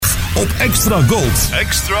op Extra Gold.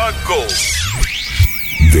 Extra Gold.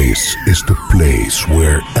 This is the place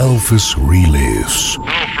where Elvis relives.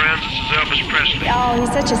 Hello, friends. This is Elvis Presley. Oh,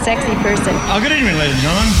 he's such a sexy person. Oh, good evening, ladies and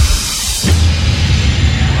gentlemen.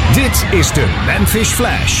 Dit is de Memphis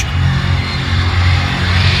Flash.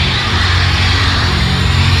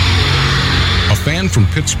 A fan from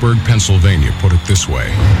Pittsburgh, Pennsylvania put it this way.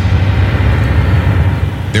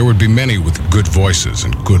 There would be many with good voices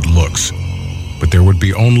and good looks, but there would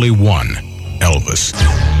be only one, Elvis.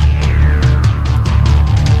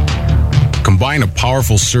 Combine a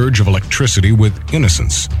powerful surge of electricity with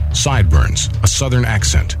innocence, sideburns, a southern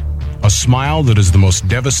accent, a smile that is the most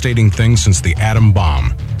devastating thing since the atom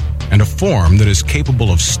bomb, and a form that is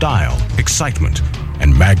capable of style, excitement,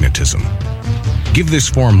 and magnetism. Give this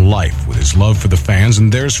form life with his love for the fans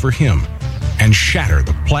and theirs for him, and shatter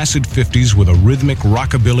the placid 50s with a rhythmic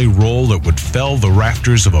rockabilly roll that would fell the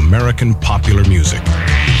rafters of American popular music.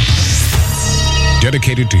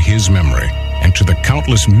 Dedicated to his memory and to the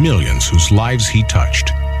countless millions whose lives he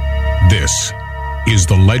touched, this is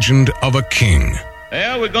the legend of a king.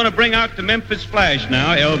 Well, we're going to bring out the Memphis Flash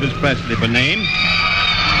now, Elvis Presley by name.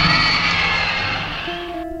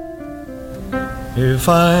 If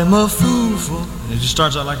I'm a fool for... It just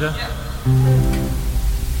starts out like that?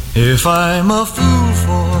 If I'm a fool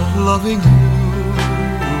for loving you,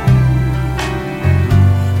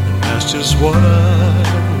 and that's just what I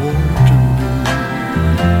want to do.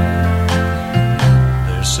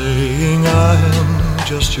 They're saying I am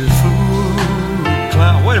just your fool.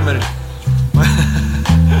 Clown, wait a minute.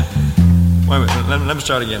 Wait a minute, let me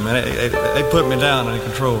start again, man. They put me down in the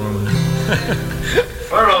control room.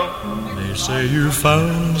 Hello. They say you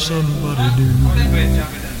found somebody new.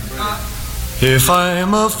 If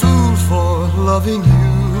I'm a fool for loving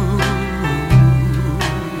you,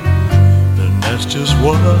 then that's just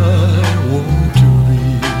what I want to be.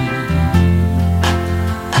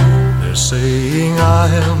 They're saying I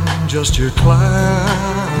am just your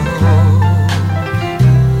clown,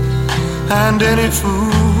 and any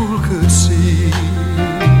fool could see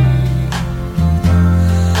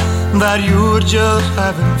that you're just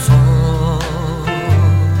having fun,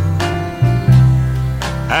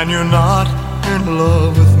 and you're not in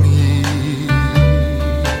love with me.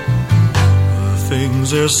 The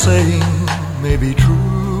things they're saying may be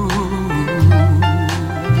true,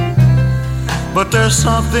 but there's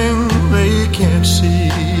something they can't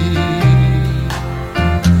see.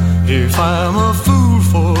 If I'm a fool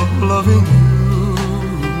for loving you,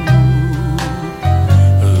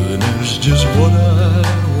 then it's just what I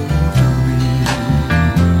want to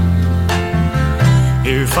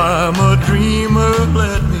be. If I'm a dreamer,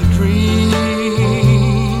 let me dream.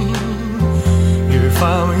 If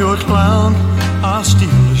I'm your clown, I'll steal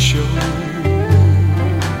the show.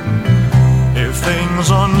 If things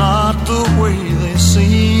are not the way they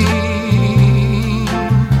seem,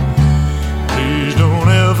 please don't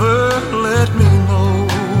ever let me know.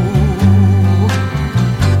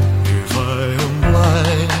 If I am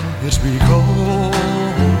blind, it's because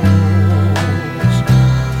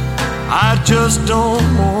I just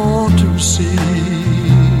don't want to see.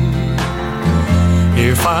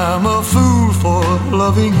 If I'm a fool for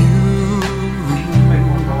loving you,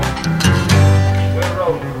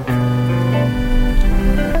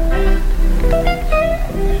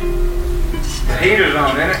 The heater's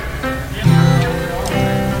on, isn't it?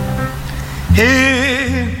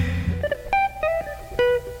 hey,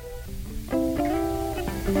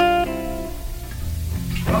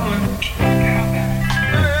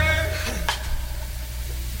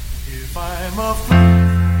 if I'm a fool.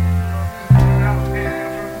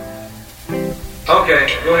 Okay,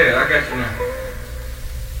 go ahead. I got you now.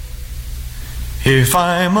 If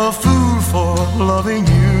I'm a fool for loving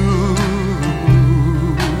you,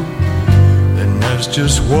 then that's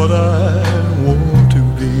just what I want to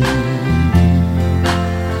be.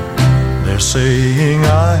 They're saying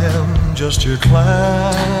I am just your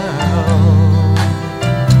clown,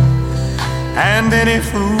 and any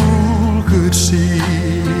fool could see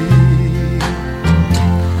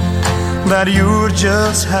that you're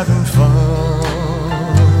just having fun,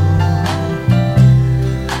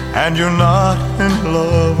 and you're not in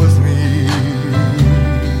love with me.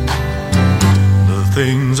 The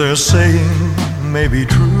things they're saying may be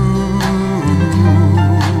true,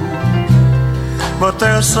 but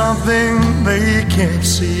there's something they can't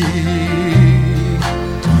see.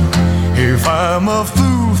 If I'm a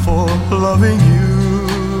fool for loving you,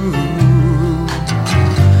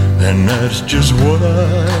 then that's just what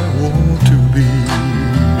I want to be.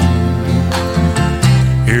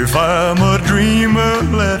 If I'm a dreamer,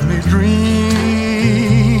 let me dream.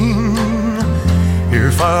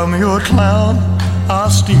 If If I'm your clown,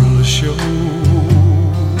 I'll steal the show.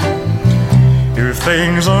 If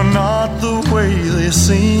things are not the way they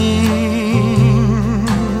seem,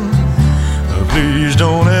 please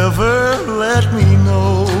don't ever let me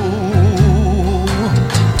know.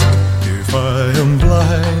 If I am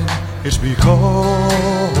blind, it's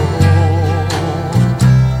because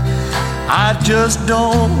I just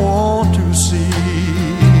don't want to see.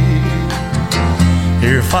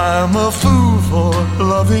 If I'm a fool for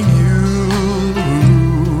loving you,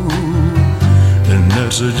 then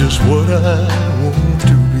that's just what I want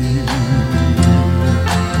to be.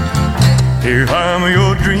 If I'm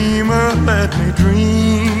your dreamer, let me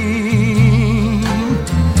dream.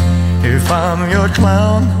 If I'm your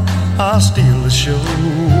clown, I'll steal the show.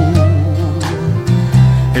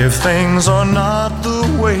 If things are not the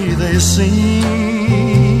way they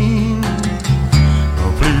seem,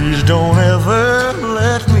 oh, please don't ever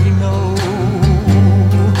let me know.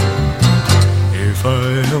 If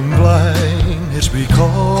I am blind, it's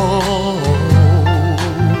because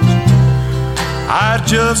I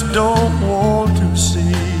just don't want to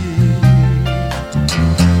see.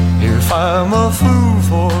 If I'm a fool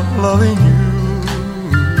for loving you,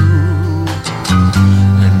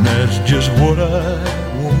 then that's just what I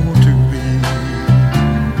want to be.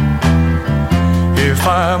 If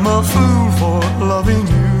I'm a fool for loving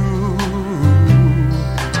you,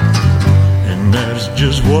 then that's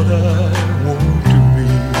just what I want to be.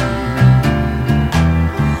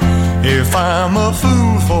 If I'm a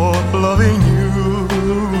fool for loving you,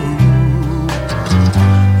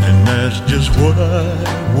 then that's just what I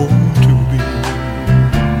want to be.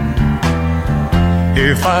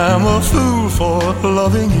 If I'm a fool for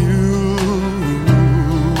loving you,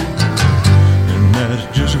 then that's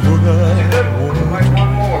just what I want to be.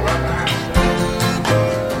 One more right behind.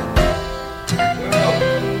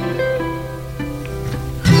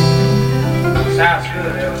 Sounds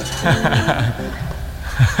good, Elvis.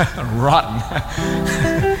 Rotten.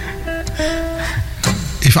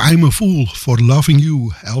 If I'm a Fool for Loving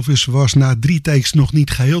You. Elvis was na 3 takes nog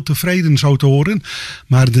niet geheel tevreden, zo te horen.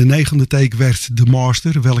 Maar de 9e take werd de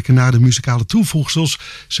master, welke na de muzikale toevoegsels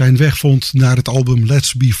zijn weg vond naar het album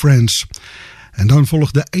Let's Be Friends. En dan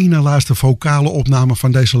volgt de ene laatste vocale opname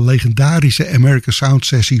van deze legendarische American Sound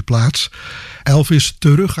sessie plaats. Elvis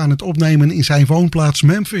terug aan het opnemen in zijn woonplaats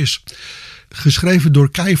Memphis. Geschreven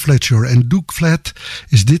door Kai Fletcher en Duke Flat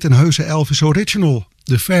is dit een heuse Elvis original.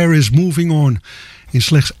 The Fair is Moving On. In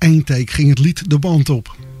slechts 1 take ging het lied de band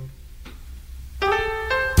op.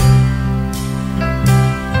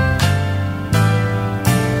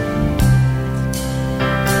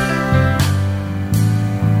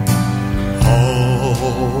 All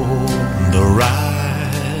the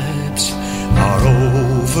rides are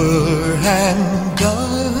over and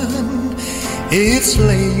done. It's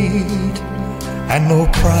late and no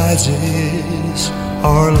prizes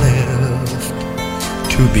are left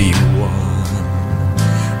to be won.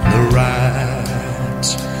 The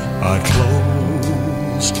rides are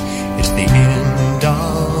closed. It's the end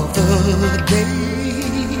of the day.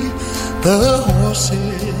 The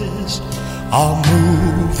horses are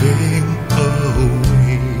moving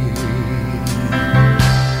away.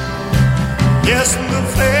 Yes, the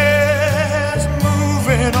fair's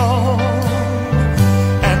moving on,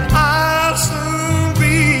 and I'll soon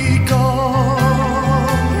be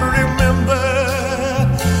gone. Remember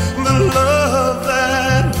the love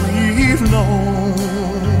that we've known.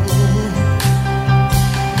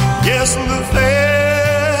 Yes, the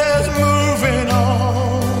fair's moving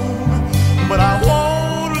on, but I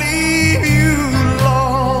won't leave you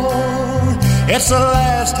long. It's the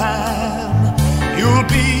last time you'll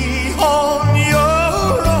be on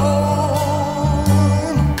your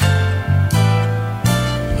own.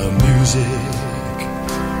 The music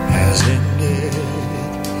has ended,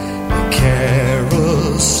 the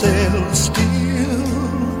carousel still,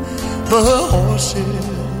 the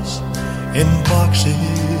horses in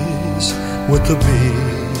boxes with the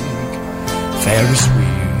big Ferris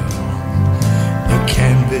wheel, the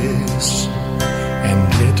canvas and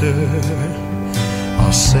glitter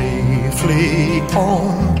are safely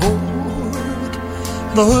on board.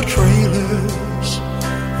 The trailers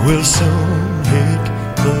will soon hit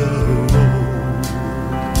the road.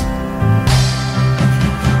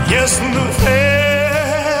 Yes, the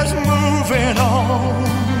fair's moving on,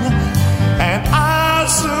 and I'll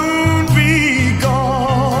soon be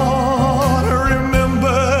gone.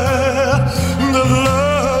 Remember the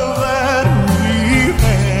love that we've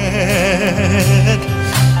had.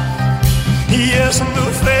 Yes,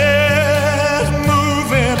 the fair's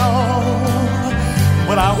moving on,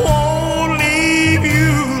 but I won't leave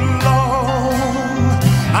you long.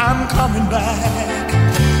 coming back.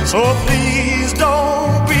 So please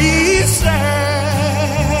don't be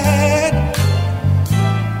sad.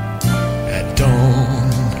 At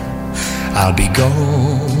dawn I'll be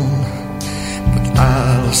gone, but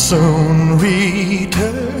I'll soon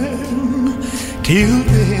return. Till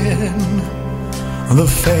then the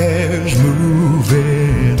fair's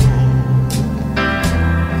moving on.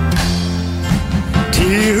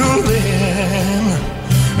 Till then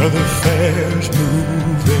the fair's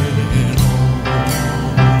moving on.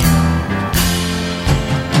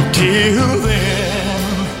 Till then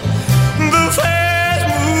the fair's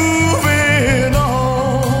moving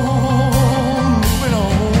on, moving on.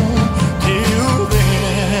 Till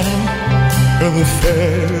then the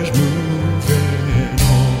fair's moving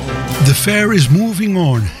on. The Fair is Moving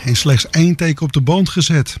On. En slechts 1 take op de band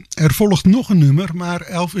gezet. Er volgt nog een nummer, maar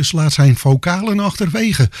Elvis laat zijn vocalen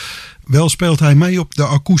achterwege. Wel speelt hij mee op de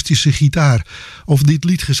akoestische gitaar. Of dit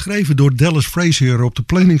lied geschreven door Dallas Frazier op de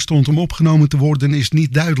planning stond om opgenomen te worden is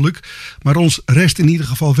niet duidelijk. Maar ons rest in ieder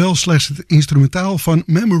geval wel slechts het instrumentaal van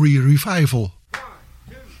Memory Revival. 1,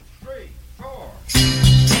 2, 3, 4.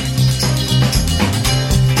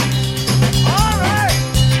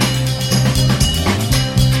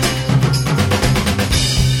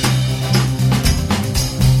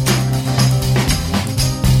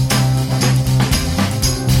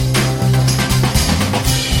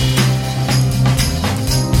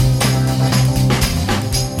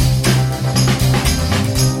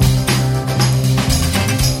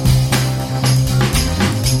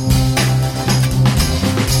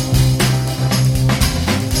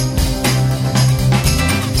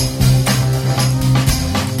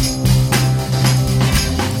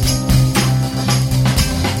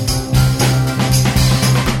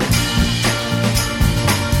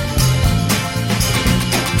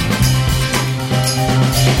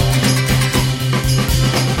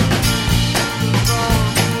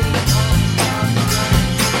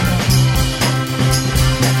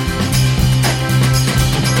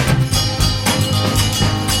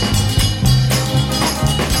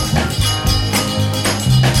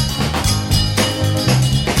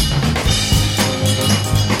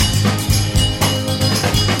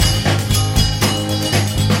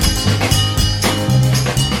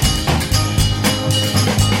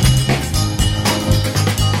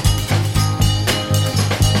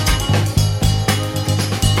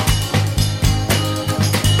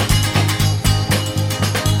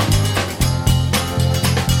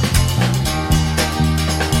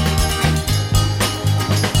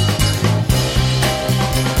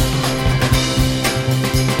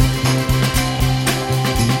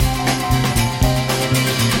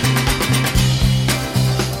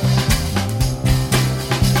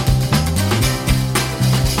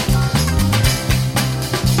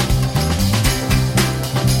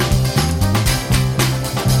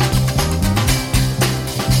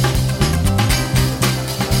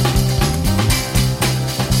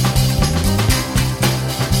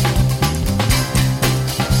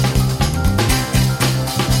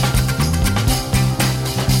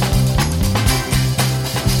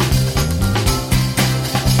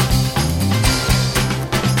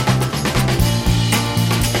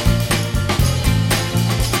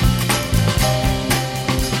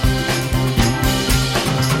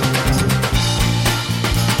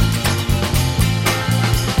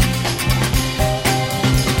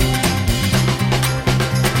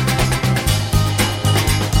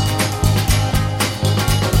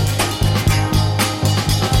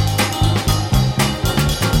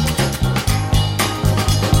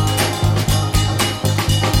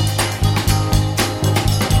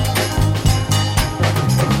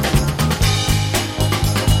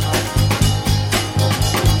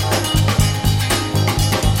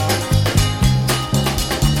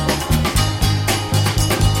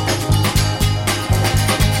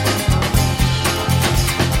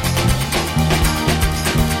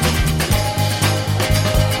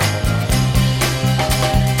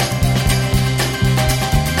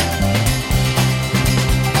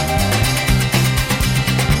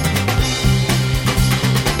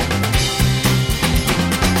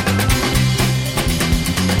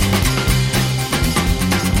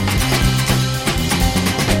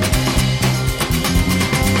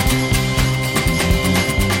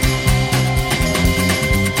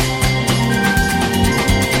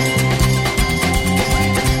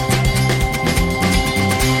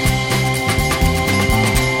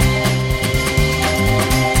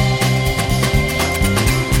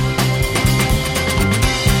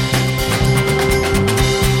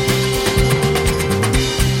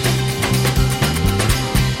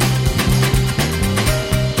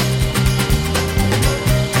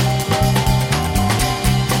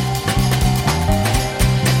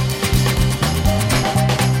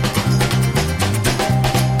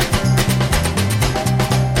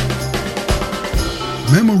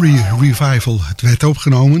 Glory Revival. Het werd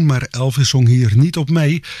opgenomen, maar Elvis zong hier niet op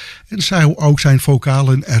mee en zou ook zijn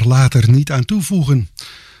vocalen er later niet aan toevoegen.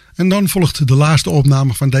 En dan volgt de laatste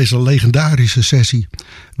opname van deze legendarische sessie.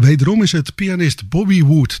 Wederom is het pianist Bobby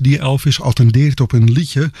Wood die Elvis attendeert op een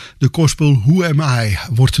liedje. De gospel Who Am I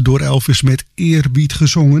wordt door Elvis met eerbied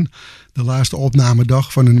gezongen. De laatste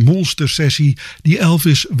opnamedag van een monstersessie die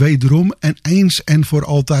Elvis wederom en eens en voor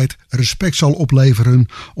altijd respect zal opleveren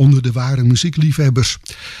onder de ware muziekliefhebbers.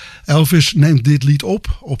 Elvis neemt dit lied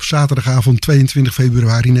op zaterdagavond 22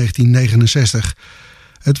 februari 1969.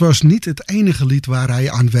 Het was niet het enige lied waar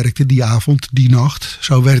hij aan werkte die avond, die nacht.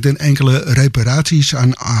 Zo werden enkele reparaties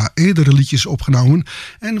aan eerdere liedjes opgenomen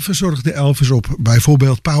en verzorgde Elvis op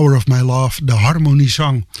bijvoorbeeld Power of My Love, de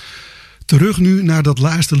harmoniezang. Terug nu naar dat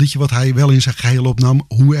laatste liedje wat hij wel in zijn geheel opnam,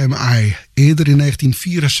 Who Am I? Eerder in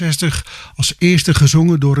 1964 als eerste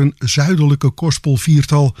gezongen door een zuidelijke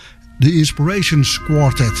gospelviertal, de Inspirations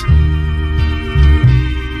Quartet.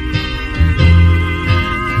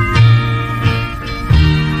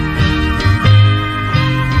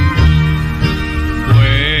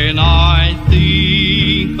 When I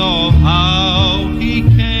think of how he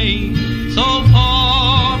came so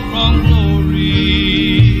far from glory,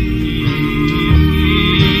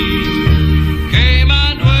 came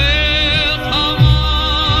and dwelt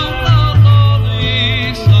among the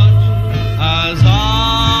lowly, such as I,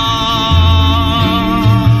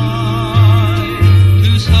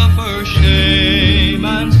 to suffer shame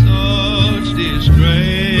and such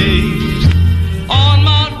disgrace on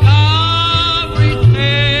Mount Calvary,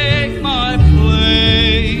 take my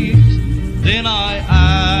place. Then I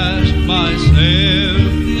asked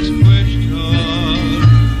myself this question: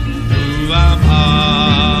 who am I?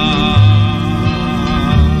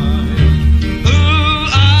 Who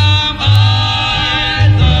am I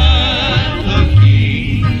that the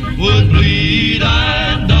King would bleed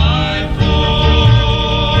and die for?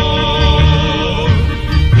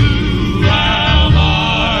 Who am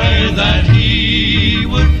I that he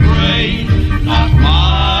would pray, not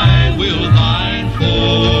my will thine for?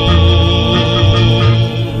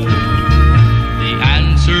 The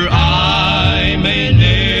answer I may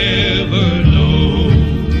never know,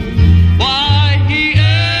 why he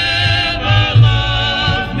ever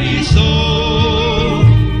loved me so,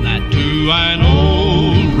 that to an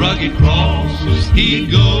old rugged cross he'd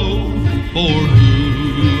go, for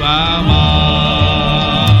who am I?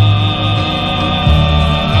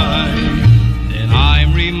 Then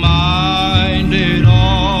I'm reminded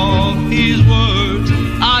of his words,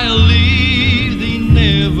 I'll leave thee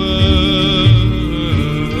never.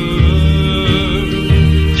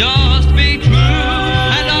 Just be true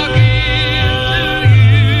and I'll give to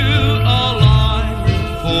you a life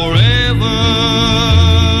forever.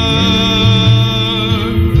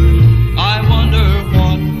 I wonder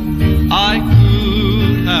what I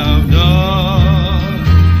could have done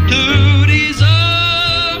to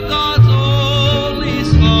deserve God's only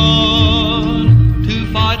Son, to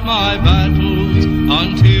fight my battles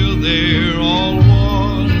until they're all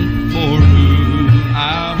won. For who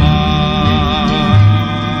am I?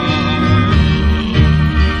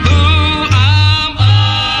 Who am I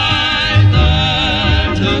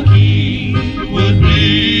that a king would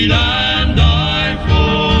bleed and die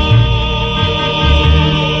for?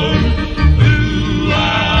 Who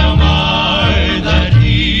am I that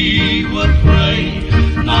he would pray,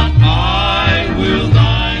 not my will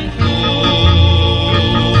thine for?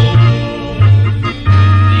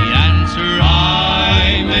 The answer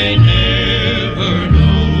I may never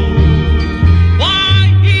know, why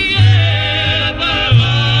he ever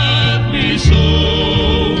loved me so,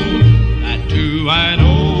 that to an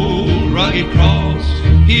old rugged cross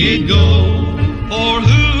he'd go. For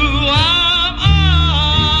who am I?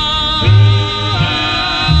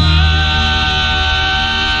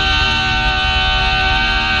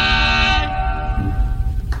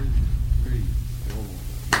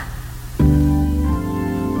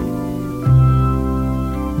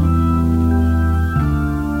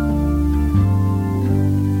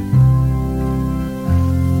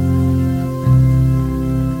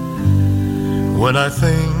 When I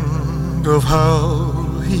think of how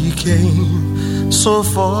he came so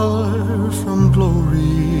far from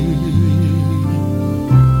glory,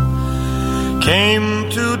 came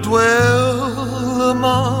to dwell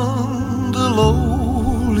among the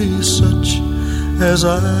lowly, such as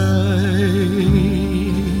I,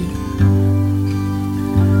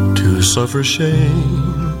 to suffer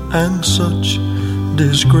shame and such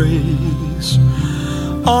disgrace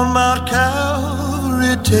on Mount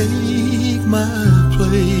Calvary, take my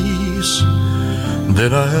place.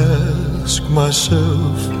 Then I ask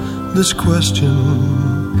myself this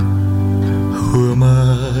question: who am I?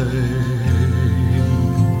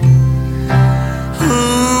 Who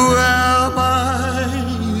am I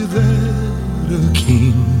that a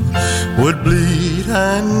king would bleed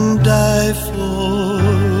and die for?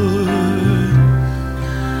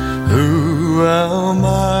 Who am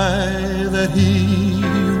I that he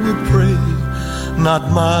would pray,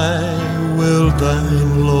 not my will,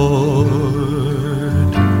 thine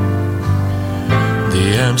Lord?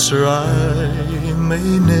 The answer I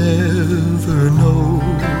may never know,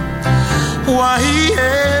 why he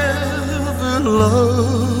ever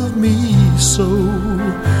loved me so,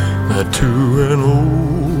 that to an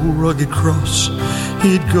old rugged cross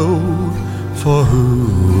he'd go, for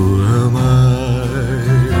who am I?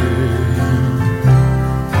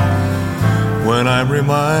 When I'm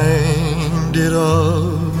reminded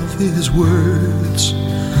of his words,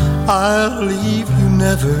 I'll leave you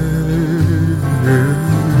never.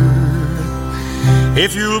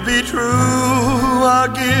 If you'll be true, I'll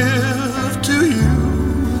give to you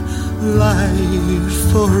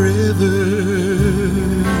life forever.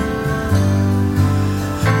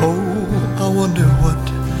 Oh, I wonder what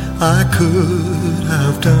I could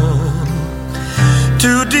have done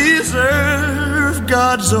to deserve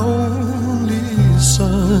God's only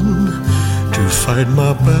Son, to fight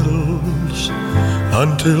my battles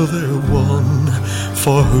until they're won.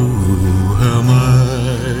 For who am I?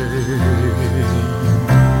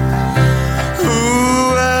 Who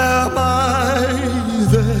am I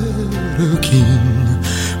that a king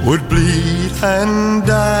would bleed and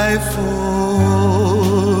die for?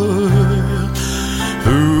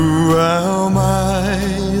 Who am I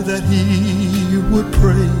that he would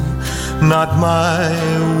pray, not my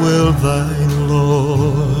will, thine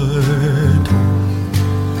Lord?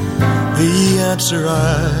 The answer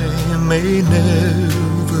I may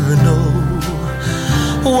never know,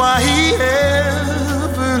 why he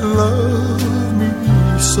ever loved me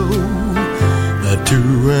so, that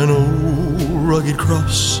to an old rugged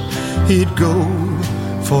cross he'd go,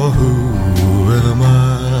 for who am I?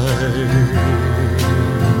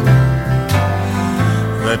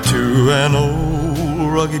 That to an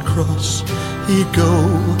old rugged cross he'd go,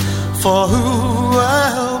 for who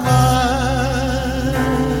am I?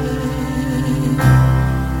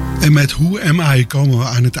 En met Who Am I komen we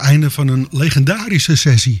aan het einde van een legendarische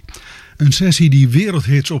sessie. Een sessie die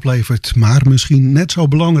wereldhits oplevert, maar misschien net zo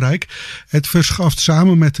belangrijk. Het verschaft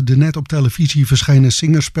samen met de net op televisie verschenen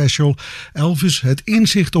singerspecial Elvis het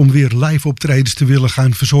inzicht om weer live optredens te willen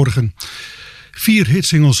gaan verzorgen. 4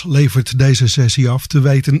 hitsingles levert deze sessie af, te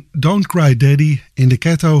weten Don't Cry Daddy, In the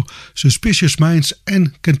Ghetto, Suspicious Minds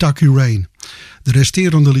en Kentucky Rain. De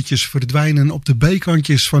resterende liedjes verdwijnen op de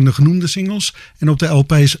B-kantjes van de genoemde singles en op de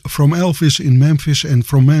LP's From Elvis in Memphis en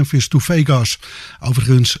From Memphis to Vegas.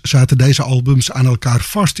 Overigens zaten deze albums aan elkaar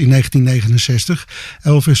vast in 1969,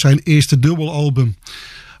 Elvis zijn eerste dubbelalbum.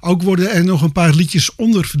 Ook worden er nog een paar liedjes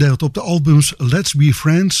onderverdeeld op de albums Let's Be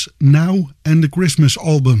Friends, Now en The Christmas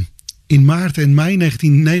Album. In maart en mei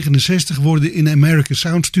 1969 worden in American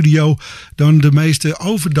Sound Studio dan de meeste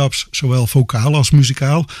overdubs, zowel vocaal als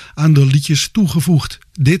muzikaal, aan de liedjes toegevoegd.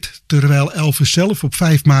 Dit terwijl Elvis zelf op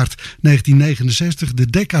 5 maart 1969 de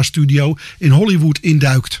Decca Studio in Hollywood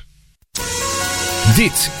induikt.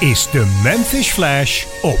 Dit is de Memphis Flash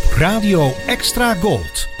op Radio Extra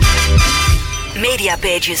Gold.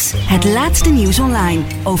 Mediapages, het laatste nieuws online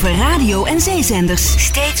over radio- en zeezenders.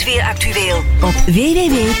 Steeds weer actueel op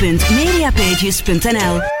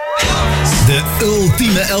www.mediapages.nl. De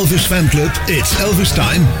ultieme Elvis fanclub, It's Elvis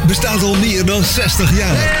Time, bestaat al meer dan 60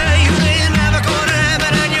 jaar.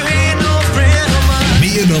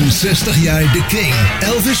 Meer dan 60 jaar de King,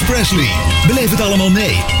 Elvis Presley. Beleef het allemaal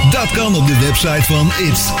mee. Dat kan op de website van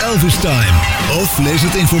It's Elvis Time. Of lees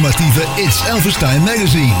het informatieve It's Elvis Time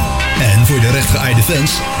magazine. En voor de rechtgeaaide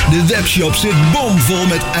fans, de webshop zit bomvol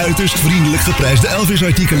met uiterst vriendelijk geprijsde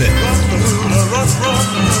Elvis-artikelen.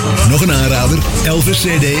 Nog een aanrader, Elvis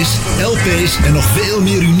CD's, LP's en nog veel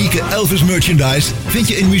meer unieke Elvis merchandise vind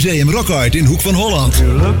je in Museum Rock Art in Hoek van Holland.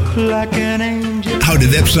 Hou de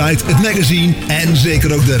website, het magazine en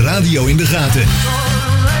zeker ook de radio in de gaten.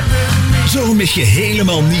 Zo mis je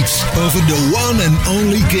helemaal niets over de one and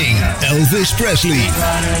only King, Elvis Presley.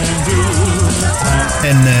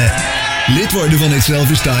 En lid worden van It's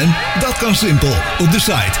Elvis Time? Dat kan simpel op de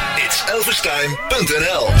site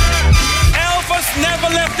itselvistime.nl. Elvis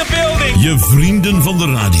never left the building. Je vrienden van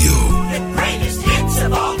de radio.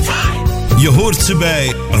 Je hoort ze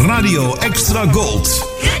bij Radio Extra Gold.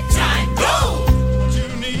 Good time, go. What you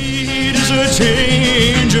need is a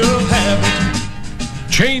change of habit.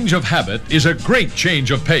 Change of habit is a great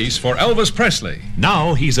change of pace for Elvis Presley.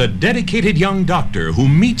 Now he's a dedicated young doctor who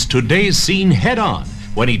meets today's scene head-on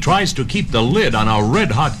when he tries to keep the lid on a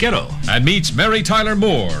red-hot ghetto. And meets Mary Tyler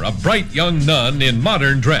Moore, a bright young nun in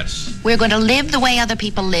modern dress. We're going to live the way other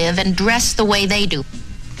people live and dress the way they do.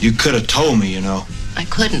 You could have told me, you know. I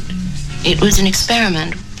couldn't. It was an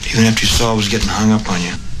experiment. Even after you saw I was getting hung up on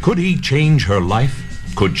you. Could he change her life?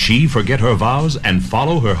 Could she forget her vows and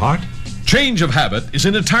follow her heart? Change of Habit is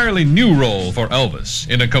an entirely new role for Elvis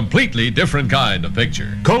in a completely different kind of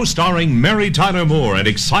picture. Co-starring Mary Tyler Moore and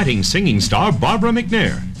exciting singing star Barbara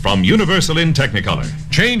McNair from Universal in Technicolor.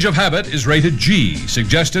 Change of Habit is rated G,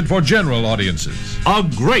 suggested for general audiences. A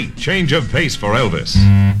great change of pace for Elvis.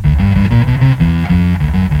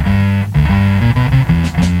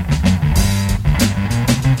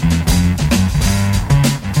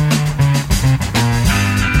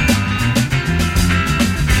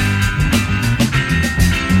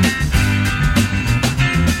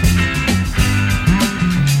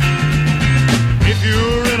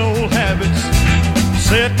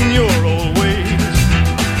 Set in your old ways.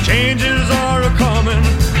 Changes are a-coming,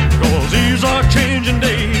 'cause these are changing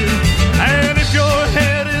days. And if your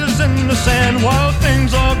head is in the sand while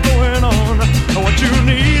things are going on, what you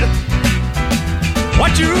need,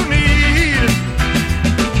 what you need,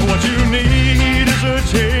 what you need is a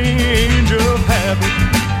change of habit.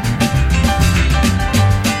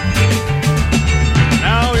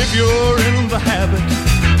 Now if you're in the habit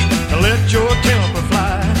to let your temper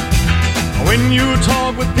fly, when you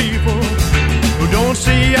talk with people who don't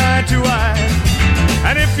see eye to eye,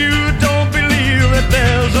 and if you don't believe that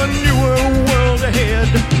there's a newer world ahead,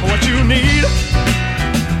 what you need,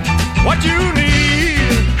 what you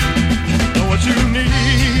need, what you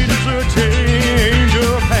need is a change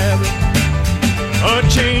of habit, a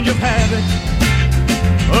change of habit,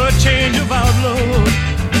 a change of outlook,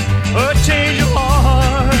 a change of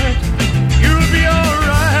heart. You'll be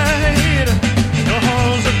alright. The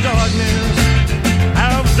halls of darkness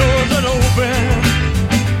have doors that open.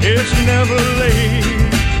 It's never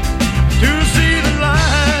late to see the light.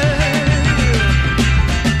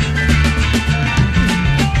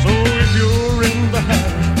 So if you're in the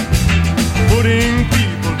habit of putting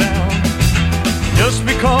people down just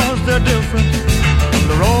because they're different from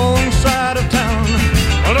the wrong side of town,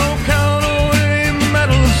 well, don't count on any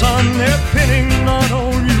medals, son. They're pinning not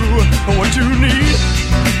on you. What you need,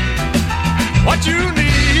 what you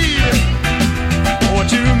need,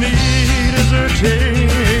 what you need is a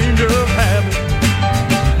change of habit.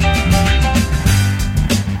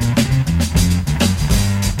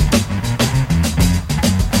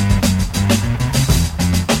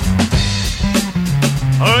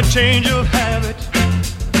 A change of habit,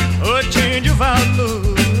 a change of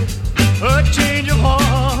outlook, a change of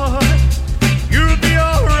heart. You'll be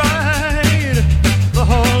alright. The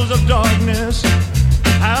halls of darkness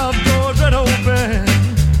have doors that open.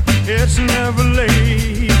 It's never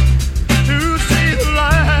late to see the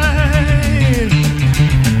light.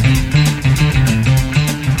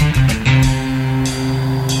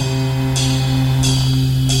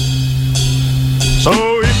 So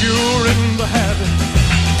if you're in the habit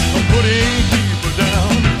of putting people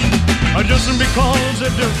down just because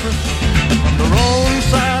they're different from the wrong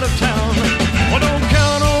side of town, well, don't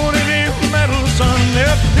count on any medal, son.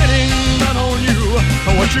 They're pinning that on you.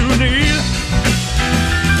 What you need,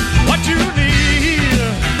 what you need,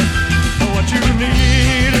 what you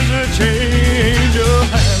need is a change of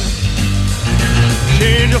habit.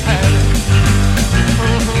 Change of habit. Change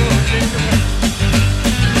of habit.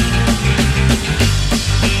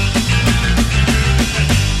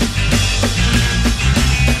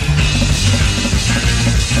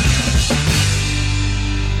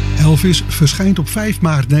 Elvis verschijnt op 5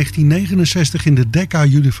 maart 1969 in de Decca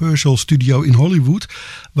Universal Studio in Hollywood,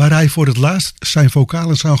 waar hij voor het laatst zijn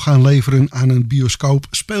vocalen zou gaan leveren aan een bioscoop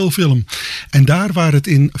speelfilm. En daar waar het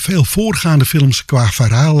in veel voorgaande films qua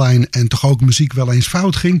verhaallijn en toch ook muziek wel eens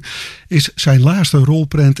fout ging, is zijn laatste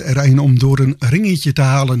rolprent er een om door een ringetje te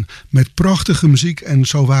halen met prachtige muziek en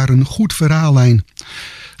zowaar een goed verhaallijn.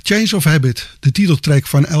 Change of Habit, de titeltrack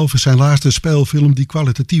van Elvis zijn laatste speelfilm die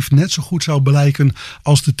kwalitatief net zo goed zou blijken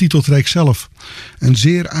als de titeltrack zelf. Een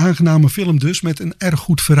zeer aangename film dus met een erg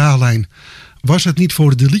goed verhaallijn. Was het niet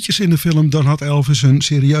voor de liedjes in de film, dan had Elvis een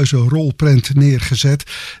serieuze rolprent neergezet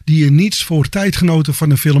die er niets voor tijdgenoten van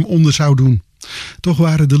de film onder zou doen. Toch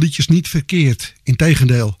waren de liedjes niet verkeerd.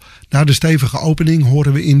 Integendeel, na de stevige opening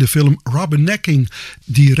horen we in de film Rubbernecking,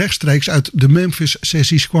 die rechtstreeks uit de Memphis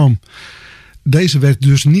sessies kwam. Deze werd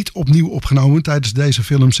dus niet opnieuw opgenomen tijdens deze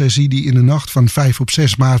filmsessie die in de nacht van 5 op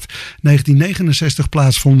 6 maart 1969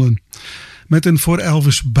 plaatsvonden. Met een voor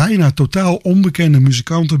Elvis bijna totaal onbekende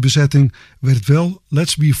muzikantenbezetting werd wel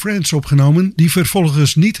Let's Be Friends opgenomen, die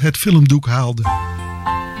vervolgens niet het filmdoek haalde.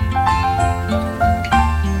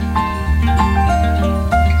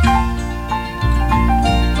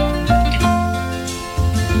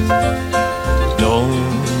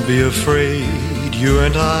 Don't be afraid, you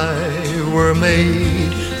and I were made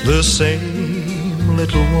the same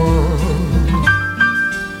little one.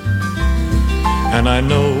 And I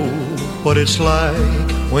know what it's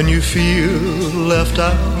like when you feel left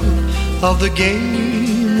out of the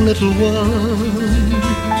game, little one.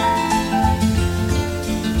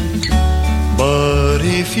 But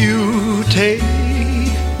if you take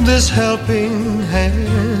this helping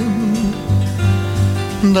hand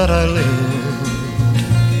that I lend,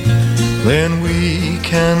 then we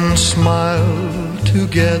can smile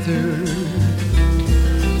together.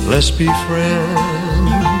 Let's be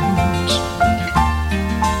friends.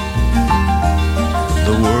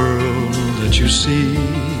 The world that you see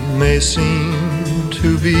may seem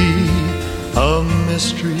to be a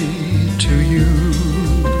mystery to you.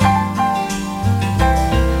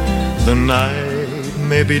 The night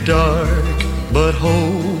may be dark, but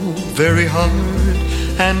hope very hard,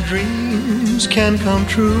 and dreams can come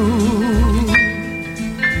true.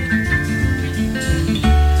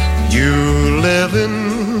 You live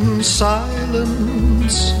in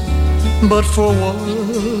silence, but for once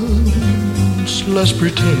let's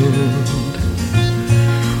pretend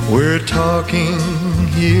we're talking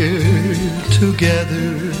here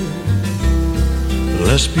together.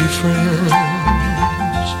 Let's be friends.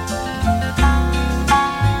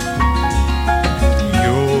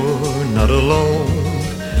 You're not alone.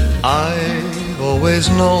 I've always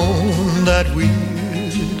known that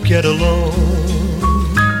we'd get along.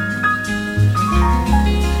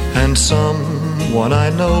 And someone I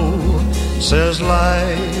know says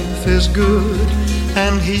life is good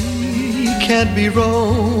and he can't be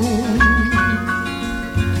wrong.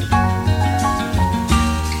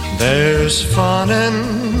 There's fun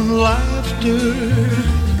and laughter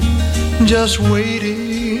just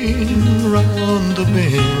waiting round the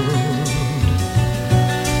bend.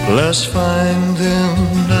 Let's find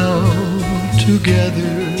them now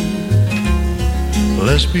together.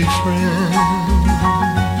 Let's be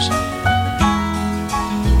friends.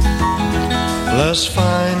 Let's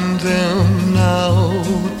find them now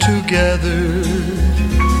together.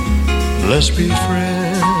 Let's be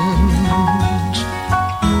friends.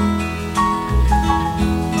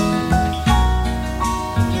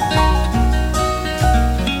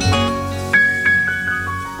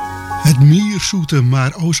 Het mierzoete,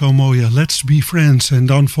 maar o zo mooie Let's Be Friends. En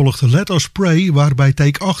dan volgde Let Us Pray, waarbij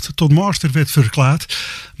take 8 tot master werd verklaard.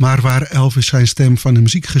 Maar waar Elvis zijn stem van de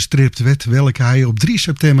muziek gestript werd, welke hij op 3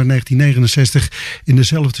 september 1969 in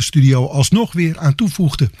dezelfde studio alsnog weer aan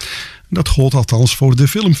toevoegde. Dat gold althans voor de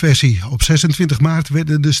filmversie. Op 26 maart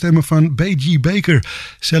werden de stemmen van B.G. Baker,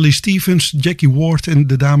 Sally Stevens, Jackie Ward en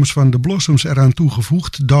de dames van The Blossoms eraan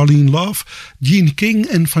toegevoegd. Darlene Love, Gene King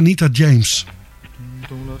en Vanita James.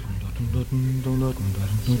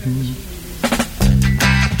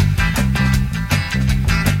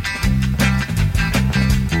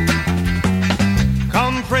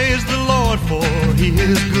 Come praise the Lord, for he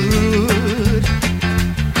is good.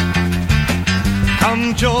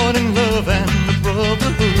 Come join in love and the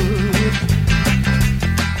brotherhood.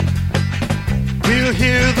 We'll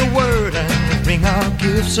hear the word and bring our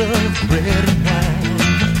gifts of bread and wine,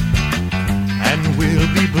 and we'll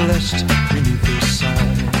be blessed beneath his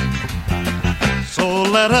sign. So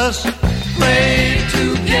let us pray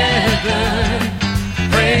together,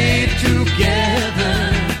 pray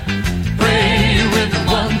together, pray with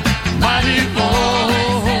one mighty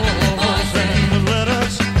voice, and let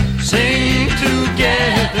us sing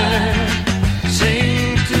together,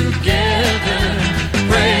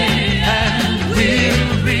 pray and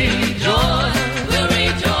we'll rejoice,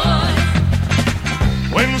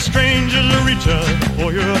 when strangers reach out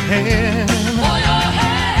for your hand,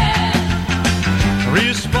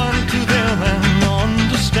 respond to them and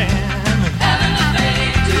understand. Having the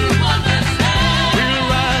faith to understand. We'll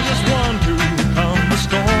rise as one to calm the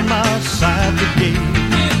storm outside the gate.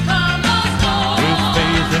 We'll calm the storm. With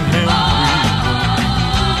faith in Him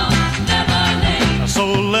we never late. So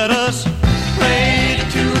let us pray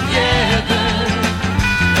together,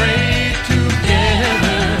 pray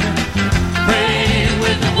together, pray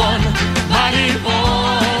with one mighty voice.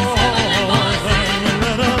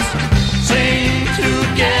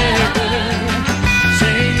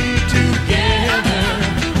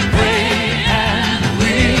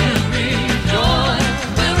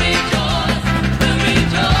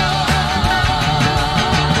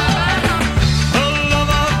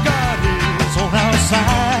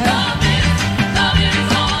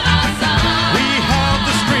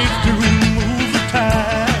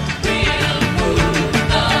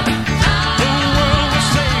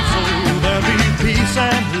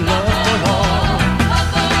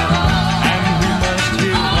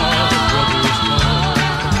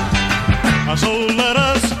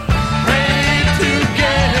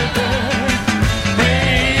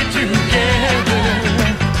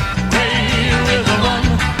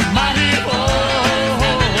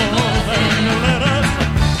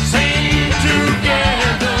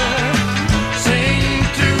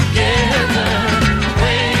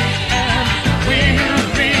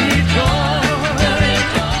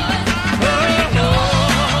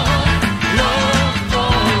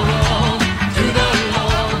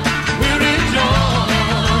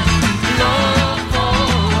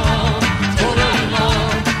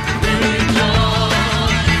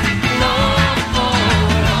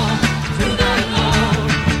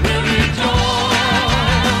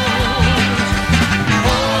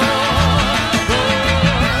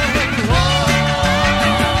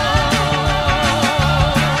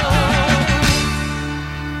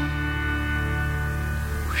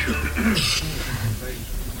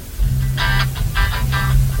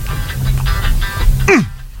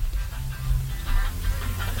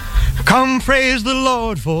 Come praise the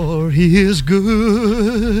Lord, for He is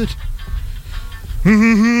good.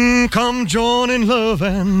 Come join in love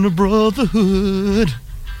and brotherhood.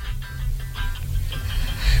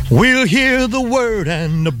 We'll hear the word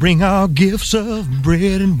and bring our gifts of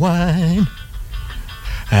bread and wine,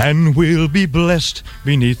 and we'll be blessed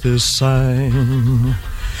beneath this sign.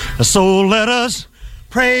 So let us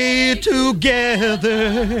pray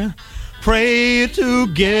together, pray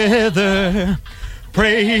together,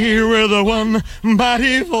 pray with one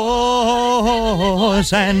mighty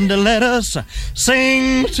voice, and let us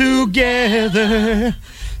sing together,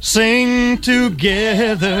 sing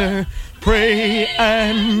together, pray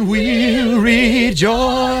and we'll rejoice.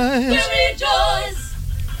 We'll rejoice.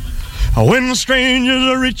 When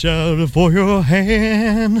strangers reach out for your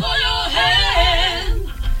hand, For your hand.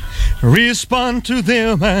 Respond to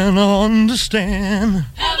them and understand.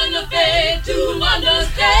 Having the faith to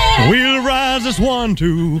understand. We'll rise as one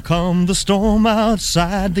to calm the storm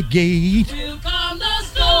outside the gate. We'll calm the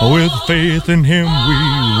storm. With faith in Him we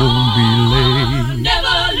won't be late.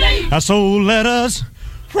 Never late. So let us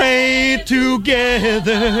pray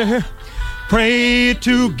together, pray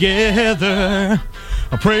together,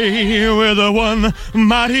 pray with one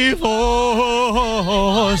mighty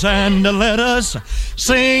voice, and let us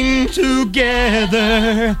sing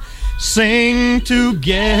together, sing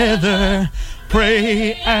together,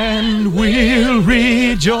 pray and we'll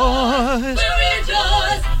rejoice. We'll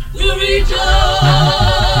rejoice. We'll rejoice.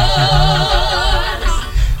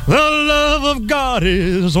 The love of God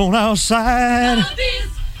is on our side. Love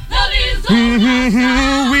is on our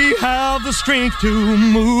side. We have the strength to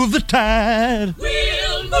move the tide.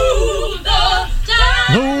 We'll move the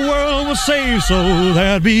tide. The world will save, so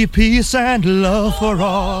there'll be peace and love for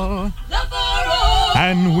all. Love for all.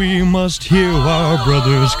 And we must hear our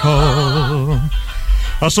brothers call.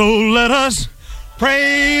 So let us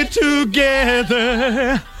pray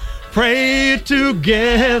together, pray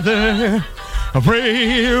together,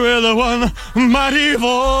 pray with one mighty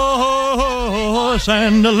voice,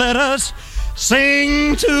 and let us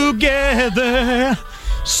sing together,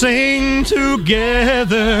 sing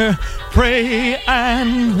together, pray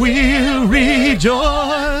and we'll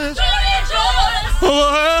rejoice.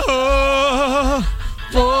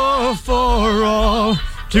 Oh, for all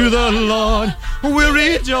to the Lord we'll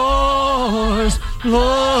rejoice.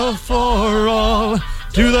 Love for all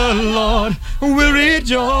to the Lord we'll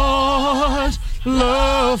rejoice.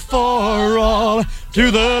 Love for all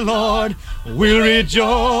to the Lord we'll rejoice.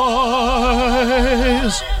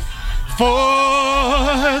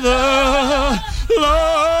 For the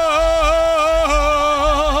Lord.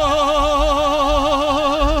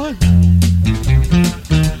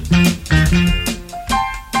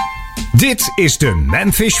 Dit is de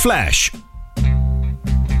Memphis Flash.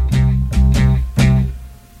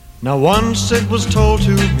 Now once it was told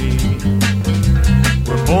to me,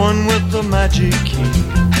 we're born with the magic key.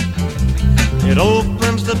 It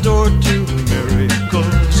opens the door to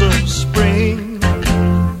miracles of spring.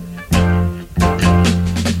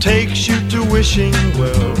 It takes you to wishing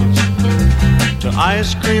wells, to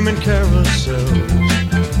ice cream and carousels.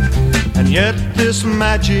 And yet this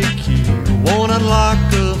magic key won't unlock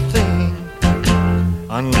a thing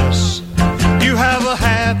unless you have a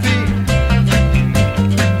happy,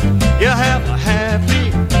 you have a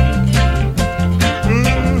happy,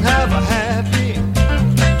 have a happy,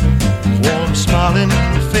 warm smiling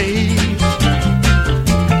face.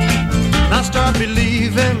 Now start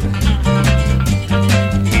believing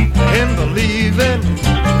in believing.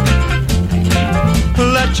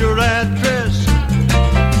 Let your address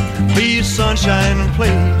be sunshine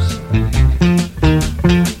place.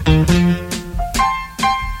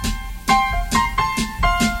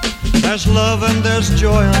 There's love and there's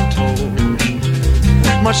joy untold,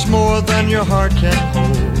 much more than your heart can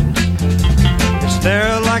hold. It's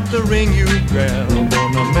there like the ring you grab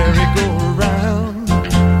on a merry-go-round.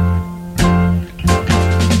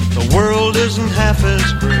 The world isn't half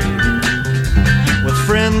as great with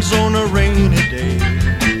friends on a rainy day,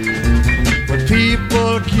 when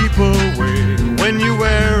people keep away when you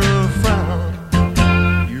wear a frown.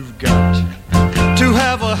 You've got to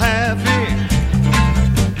have a happy,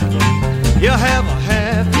 you have a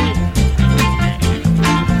happy,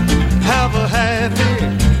 have a happy,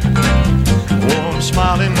 warm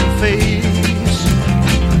smiling face.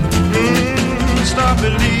 Start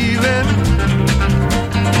believing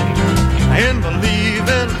and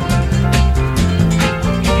believing.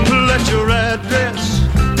 Let your address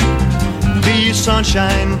be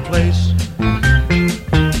sunshine place.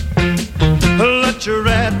 Let your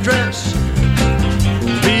address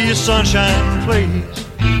be sunshine place.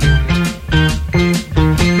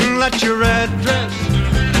 let your address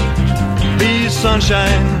be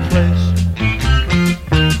Sunshine Place.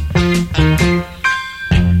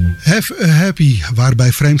 Have a Happy,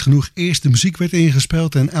 waarbij vreemd genoeg eerst de muziek werd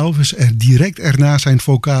ingespeeld en Elvis er direct erna zijn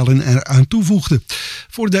vocalen eraan toevoegde.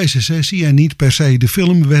 Voor deze sessie en niet per se de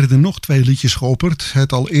film werden nog 2 liedjes geopperd.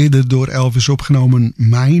 Het al eerder door Elvis opgenomen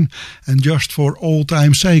Mine en Just for Old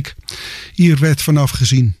Time's Sake. Hier werd vanaf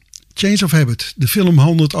gezien. Change of Habit. De film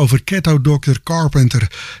handelt over ghetto-dokter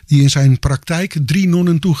Carpenter, die in zijn praktijk 3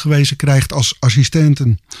 nonnen toegewezen krijgt als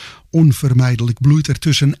assistenten. Onvermijdelijk bloeit er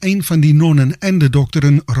tussen een van die nonnen en de dokter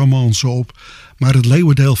een romance op. Maar het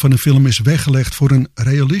leeuwendeel van de film is weggelegd voor een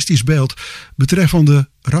realistisch beeld betreffende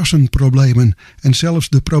rassenproblemen. En zelfs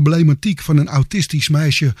de problematiek van een autistisch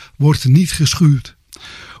meisje wordt niet geschuwd.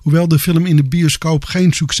 Hoewel de film in de bioscoop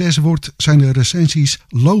geen succes wordt, zijn de recensies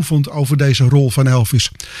lovend over deze rol van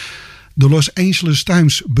Elvis. De Los Angeles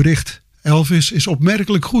Times bericht: Elvis is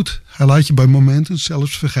opmerkelijk goed. Hij laat je bij momenten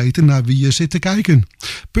zelfs vergeten naar wie je zit te kijken.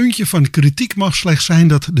 Puntje van kritiek mag slechts zijn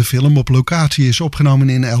dat de film op locatie is opgenomen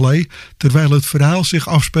in L.A., terwijl het verhaal zich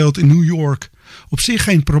afspeelt in New York. Op zich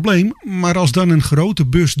geen probleem, maar als dan een grote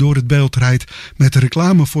bus door het beeld rijdt met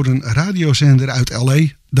reclame voor een radiozender uit L.A.,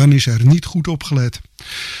 dan is er niet goed op gelet.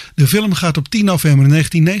 De film gaat op 10 november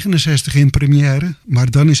 1969 in première, maar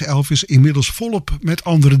dan is Elvis inmiddels volop met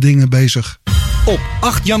andere dingen bezig. Op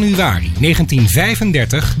 8 januari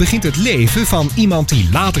 1935 begint het leven van iemand die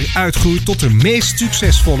later uitgroeit tot de meest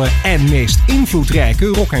succesvolle en meest invloedrijke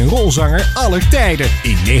rock'n'rollzanger aller tijden.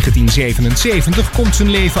 In 1977 komt zijn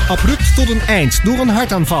leven abrupt tot een eind door een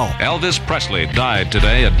hartaanval. Elvis Presley died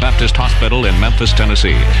today at Baptist Hospital in Memphis,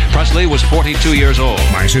 Tennessee. Presley was 42 years old.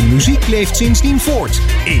 Maar zijn muziek leeft sindsdien voort.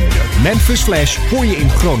 In de Memphis Flash hoor je in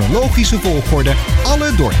chronologische volgorde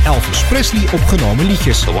alle door Elvis Presley opgenomen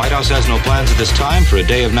liedjes. The White House has no plans at this time for a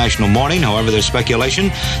day of national mourning. However, there's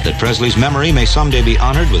speculation that Presley's memory may someday be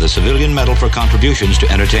honored with a civilian medal for contributions to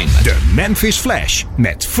entertainment. De Memphis Flash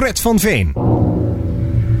met Fred van Veen.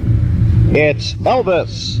 It's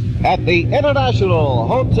Elvis at the International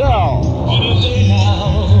Hotel.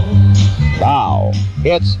 Now,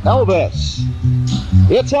 it's Elvis.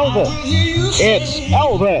 It's Elvis. It's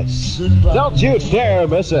Elvis. Don't you dare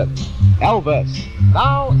miss it. Elvis,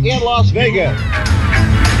 now in Las Vegas.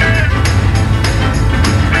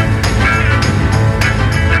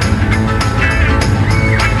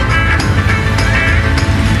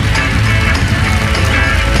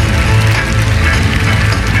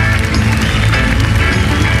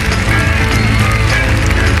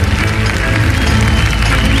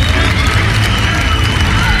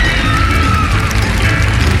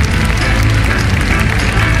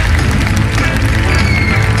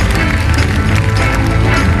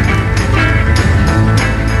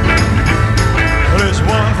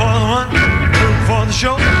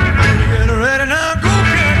 Show. Get ready now, go,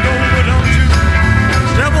 can't go, but don't you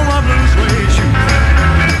step on my blue suede shoe.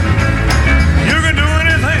 You can do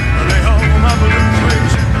anything, lay off on my blue suede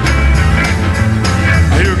shoe.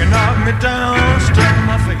 You can knock me down, step in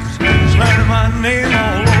my face, slander my name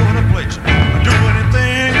all over the place. Do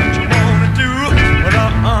anything that you wanna do, but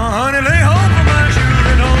honey, lay off on my shoes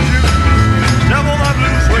and don't you step on my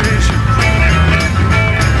blue suede shoe.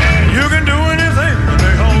 You can do anything,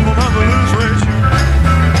 lay off on my blue suede shoe.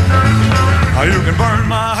 You can burn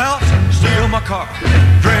my house, steal my car,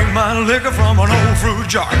 drink my liquor from an old fruit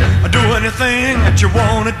jar. Do anything that you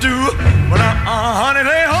wanna do, but honey,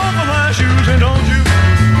 lay off of my shoes and don't you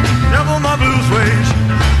step on my blue suede shoe.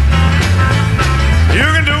 You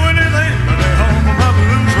can do anything, but lay off of my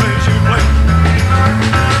blue suede shoe, play.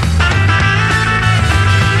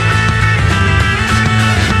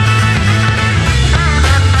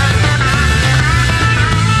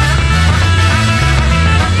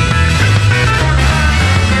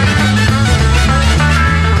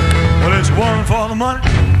 One for the money,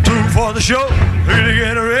 two for the show. Here to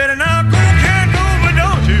get ready now, go, can't go, but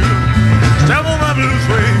don't you step on my blue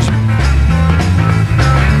suede shoe.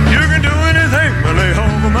 You can do anything, but lay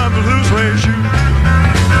home with my blue suede shoe.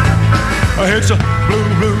 It's a blue,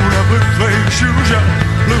 blue, blue suede shoes, yeah.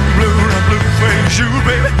 Blue, blue, blue suede shoes,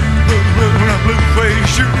 baby. Blue, blue, blue suede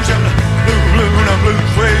shoes, yeah. Blue, blue, blue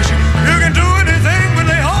suede shoes. You can do anything, but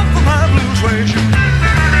lay home with my blue suede shoe.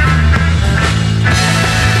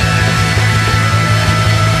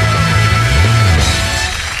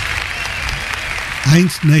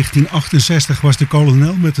 Eind 1968 was de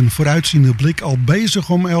kolonel met een vooruitziende blik al bezig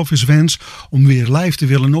om Elvis' wens om weer live te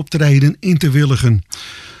willen optreden in te willigen.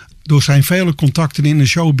 Door zijn vele contacten in de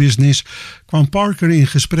showbusiness kwam Parker in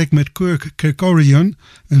gesprek met Kirk Kerkorian,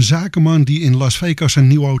 een zakenman die in Las Vegas een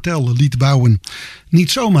nieuw hotel liet bouwen.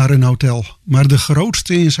 Niet zomaar een hotel, maar de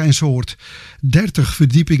grootste in zijn soort. 30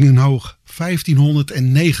 verdiepingen hoog,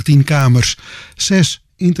 1519 kamers, 6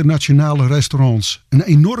 internationale restaurants, een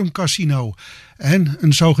enorm casino en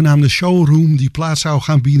een zogenaamde showroom die plaats zou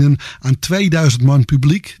gaan bieden aan 2000 man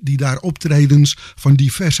publiek die daar optredens van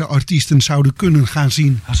diverse artiesten zouden kunnen gaan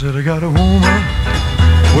zien. I said I got a woman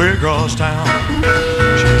way across town.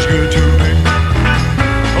 She's good to me.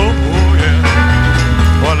 Oh yeah.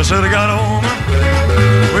 Well, I said I got a woman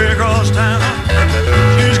way across town.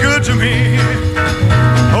 She's good to me.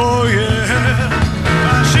 Oh yeah.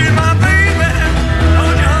 She's my baby.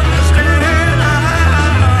 Don't you understand?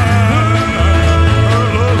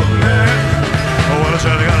 Oh, well, I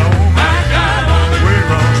said I got a woman way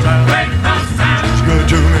across town. She's good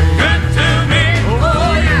to me.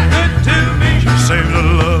 Oh yeah. Good to me. She saves her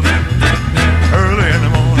love early in the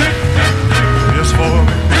morning just for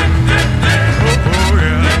me. Oh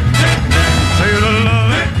yeah. Saves her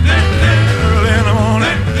love early in the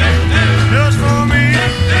morning just for me.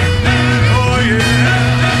 Oh yeah.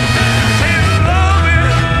 Saves her love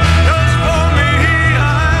just for me.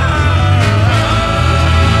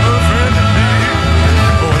 A friend indeed.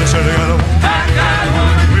 Oh, I said I got a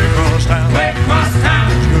woman way across town.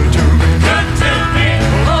 She's good to me.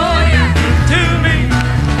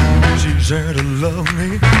 She's there to love me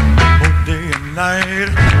both day and night.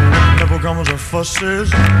 Never comes or fusses,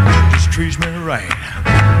 just treats me right.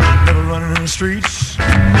 Never running in the streets,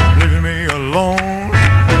 leaving me alone.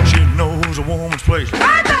 She knows a woman's place.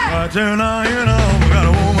 Right there now, you know, we got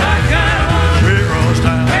a woman way across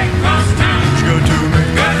town. She's good to me.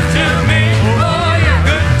 Oh yeah,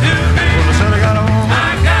 good to me. Well, I said I got a woman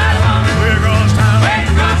way across town.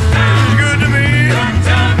 She's good to me.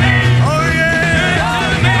 Oh yeah.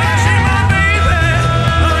 She's my baby.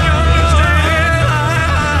 Don't you understand?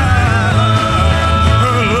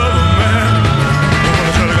 Her love a man. Well,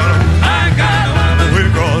 I said I got a woman way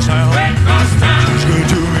across town. She's good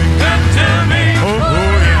to me. Oh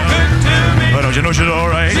yeah. But don't you know she's all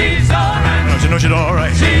right? Don't you know she's all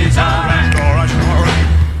right? She's all right. She's all right.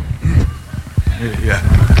 Yeah.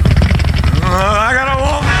 I got a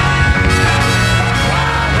woman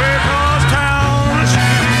way across town. She's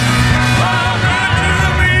good to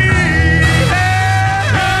me.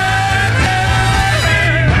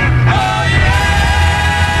 Oh yeah.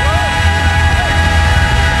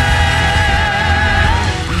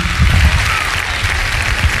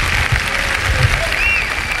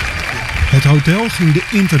 Het hotel ging de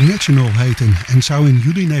International heten en zou in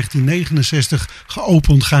juli 1969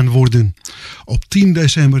 geopend gaan worden. Op 10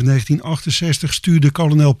 december 1968 stuurde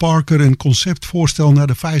kolonel Parker een conceptvoorstel naar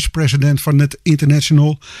de vice-president van het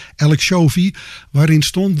International, Alex Shovey, waarin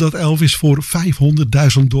stond dat Elvis voor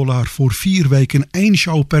 $500.000 voor 4 weken 1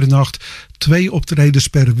 show per nacht, 2 optredens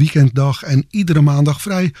per weekenddag en iedere maandag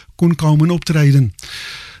vrij kon komen optreden.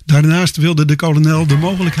 Daarnaast wilde de kolonel de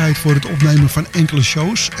mogelijkheid voor het opnemen van enkele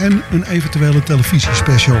shows en een eventuele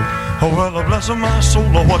televisiespecial. Oh well, bless my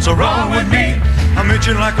soul, what's wrong with me? I'm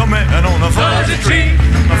itching like a man on a fuzzy tree.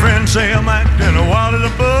 My friends say I'm acting wild as a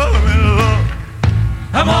bug in love.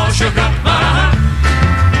 I'm all shook up,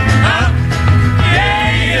 yeah.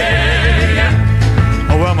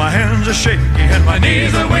 Oh well, my hands are shaky and my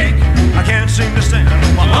knees are weak. I can't seem to stand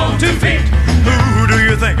on my own 2 feet. Who do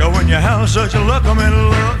you think of when you have such a look? I'm in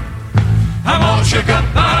love. I'm all shook up,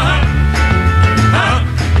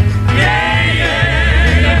 yeah.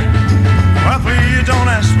 Well, please don't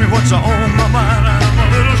ask me what's on my mind. I'm a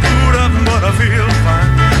little screwed up, but I feel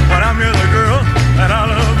fine. When I'm near the girl that I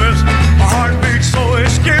love is, my heart beats so it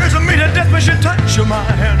scares me to death. When she touches my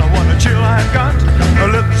hand, what a chill I got. Her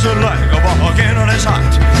lips are like a volcano that's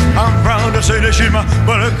hot. I'm proud to say that she's my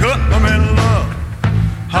buttercup. I'm in love.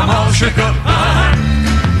 I'm all shook up,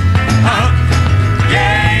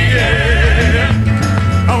 yeah.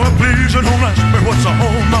 Oh, well, please don't ask me what's on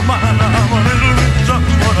my mind. I'm a little bit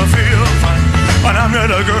something, but I feel fine. When I'm near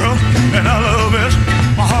the girl and I love is,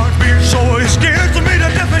 my heart beats so it scares me to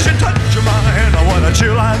death. When she touches my hand, what a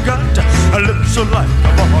chill I got. Her lips are like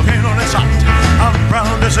a volcano that's hot. I'm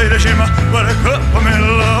proud to say that she's my buttercup. I'm in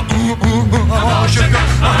love. I'm all shook up,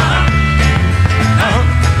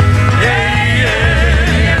 yeah.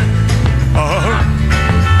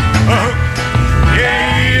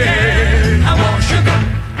 Yeah, I'm all shook up.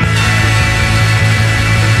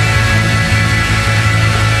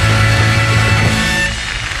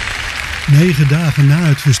 9 dagen na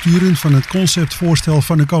het versturen van het conceptvoorstel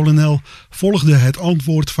van de kolonel volgde het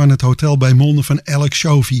antwoord van het hotel bij monden van Alex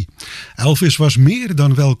Shovey. Elvis was meer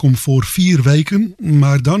dan welkom voor 4 weken,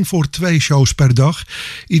 maar dan voor 2 shows per dag.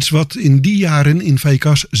 Iets wat in die jaren in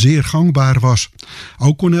Vegas zeer gangbaar was.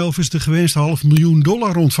 Ook kon Elvis de gewenste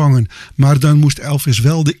 $500.000 ontvangen, maar dan moest Elvis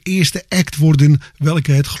wel de eerste act worden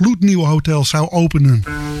welke het gloednieuwe hotel zou openen.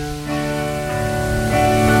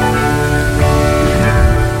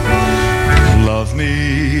 Love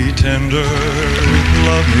me tender,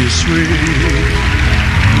 love me sweet,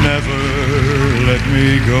 never let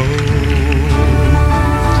me go.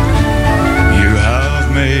 You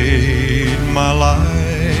have made my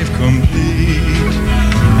life complete,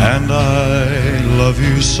 and I love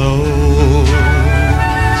you so.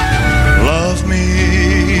 Love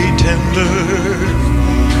me tender,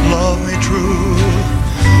 love me true,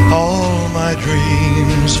 all my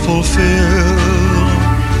dreams fulfill.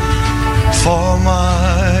 For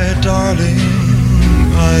my darling,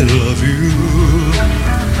 I love you,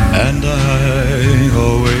 and I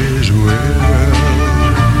always will.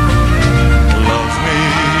 Love me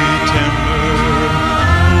tender,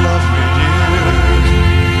 love me dear,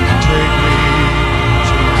 take me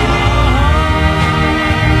to God.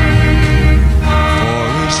 For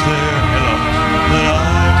is there that I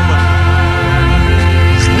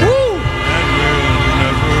can woo, and will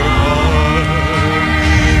never part.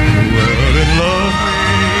 Well, love me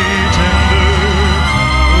tender,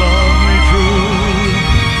 love me true,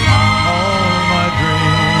 all my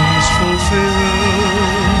dreams fulfill.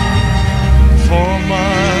 For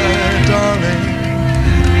my darling,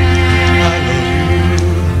 I love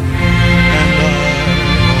you, and I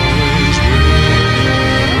always will.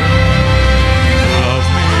 Love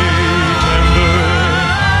me tender,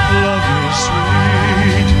 love me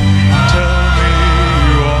sweet, tell me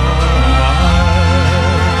you are mine.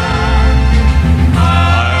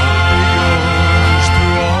 I'll be yours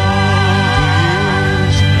through all the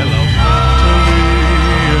years, hello, till the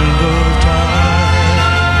end of time.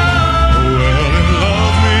 Well, and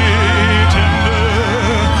love me tender,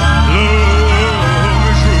 love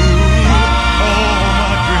me true, all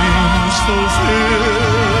my dreams fulfill.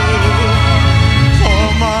 For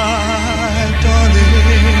my darling,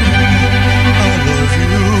 I love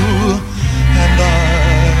you, and I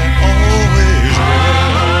always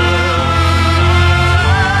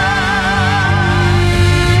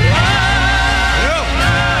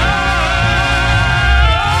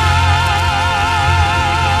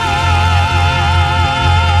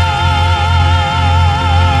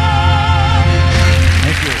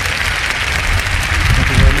Thank you. Thank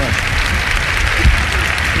you very much.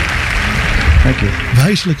 Thank you.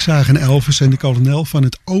 Wijselijk zagen Elvis en de kolonel van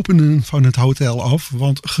het openen van het hotel af,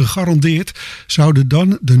 want gegarandeerd zouden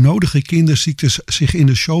dan de nodige kinderziektes zich in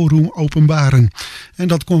de showroom openbaren. En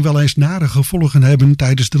dat kon wel eens nare gevolgen hebben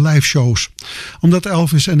tijdens de liveshows. Omdat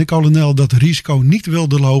Elvis en de kolonel dat risico niet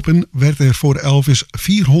wilden lopen, werd er voor Elvis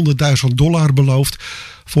 $400.000 beloofd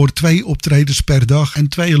voor 2 optredens per dag en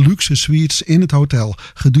 2 luxe suites in het hotel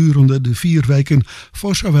gedurende de 4 weken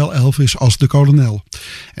voor zowel Elvis als de kolonel.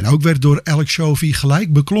 En ook werd door Alex Shovey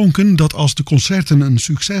gelijk beklonken dat als de concerten een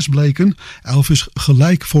succes bleken, Elvis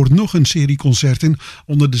gelijk voor nog een serie concerten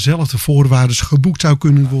onder dezelfde voorwaarden geboekt zou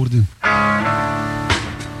kunnen worden.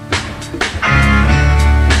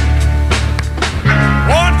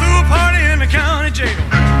 Walked through a party in the county jail.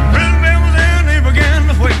 Prison bell was there and they began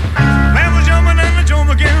to wait. Man was jumping and the joint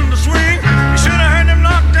began to swing. You should have heard them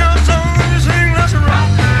knock down songs and sing. Let's rock,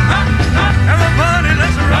 rock, rock. Everybody,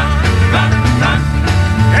 let's rock, rock, rock.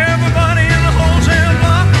 Everybody in the wholesale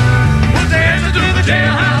block was there to do the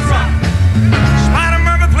jailhouse rock. Spider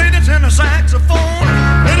Murphy played the tenor saxophone.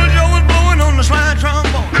 Little Joe was blowing on the slide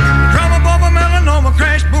trombone. Drummer Bob a melanoma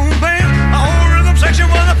crash boom bang. The whole rhythm section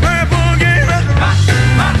was a purple game. Let's rock,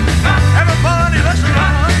 rock, rock. Everybody, let's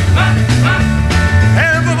rock, rock, rock.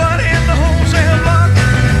 Everybody in the wholesale block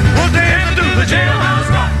was dancing to the jailhouse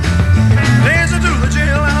rock. Dancing to the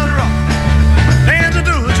jailhouse rock. Dancing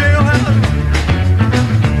to the jailhouse rock.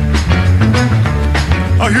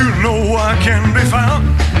 Oh, you know I can be found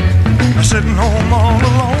sitting home all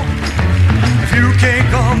alone. If you can't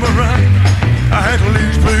come around, at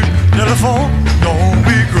least please telephone. Don't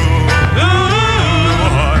be cruel. My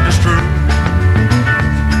heart is true.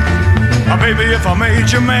 Oh, baby, if I made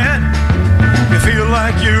you mad, you feel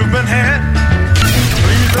like you've been had.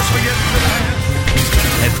 Please let's forget the past.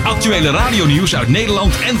 Het actuele radionieuws uit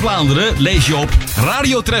Nederland en Vlaanderen lees je op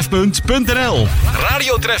radiotrefpunt.nl.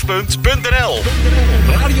 Radiotrefpunt.nl.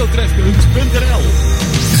 Radiotrefpunt.nl.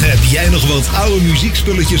 Heb jij nog wat oude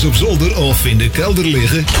muziekspulletjes op zolder of in de kelder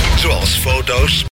liggen? Zoals foto's,